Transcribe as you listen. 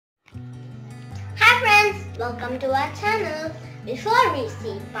friends, welcome to our channel. Before we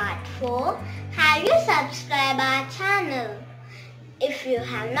see part 4, have you subscribed our channel? If you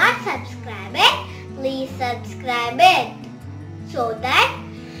have not subscribed it, please subscribe it so that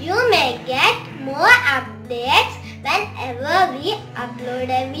you may get more updates whenever we upload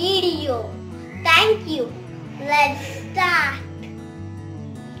a video. Thank you. Let's start.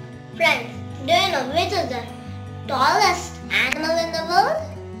 Friends, do you know which is the tallest animal in the world?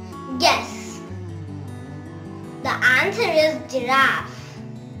 Guess. The answer is giraffe.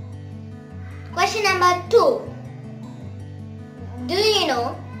 Question number 2. Do you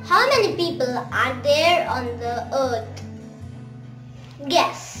know how many people are there on the earth?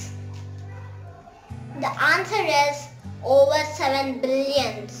 Guess. The answer is over 7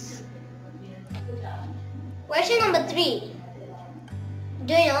 billions. Question number 3.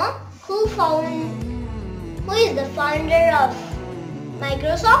 Do you know who is the founder of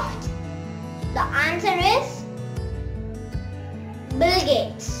Microsoft? The answer is Bill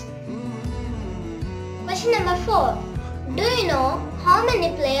Gates. Question number 4. Do you know how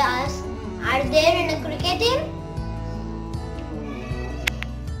many players are there in a cricket team?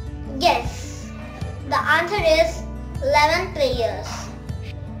 Guess. The answer is 11 players.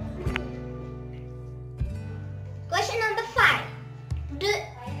 Question number 5.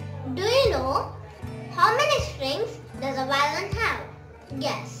 Do you know how many strings does a violin have?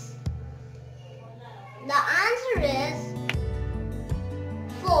 Guess. The answer is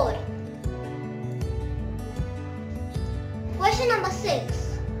 4. Question number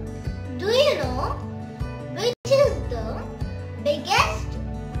 6. Do you know which is the biggest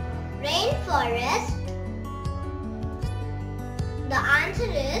rainforest? The answer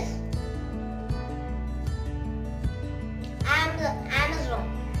is Amazon.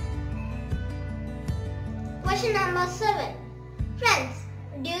 Question number 7. Friends,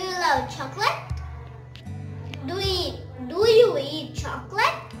 do you love chocolate? Do you eat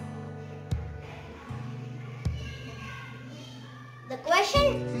chocolate? The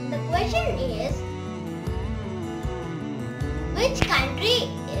question is, which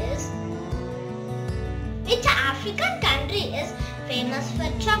African country is famous for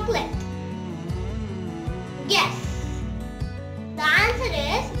chocolate? Guess. The answer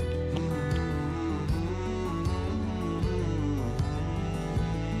is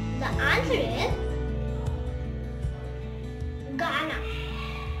Ghana.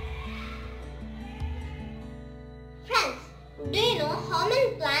 Friends, do you know how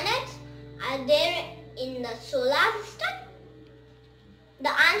many planets are there in the solar system? The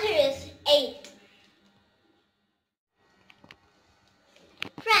answer is 8.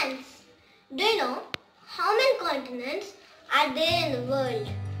 Friends, do you know how many continents are there in the world?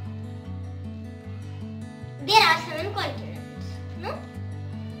 There are 7 continents, no?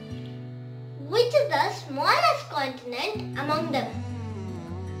 Which is the smallest continent among them?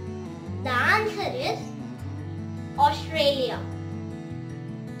 The answer is Australia.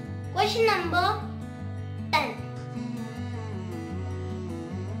 Question number 10.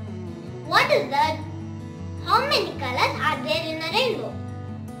 How many colors are there in a rainbow?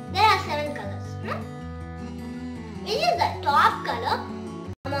 There are 7 colors, no? Which is the top color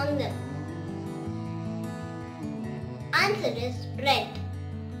among them? Answer is red.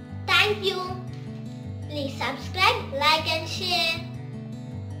 Thank you. Please subscribe, like and share.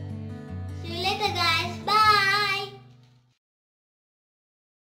 See you later, guys.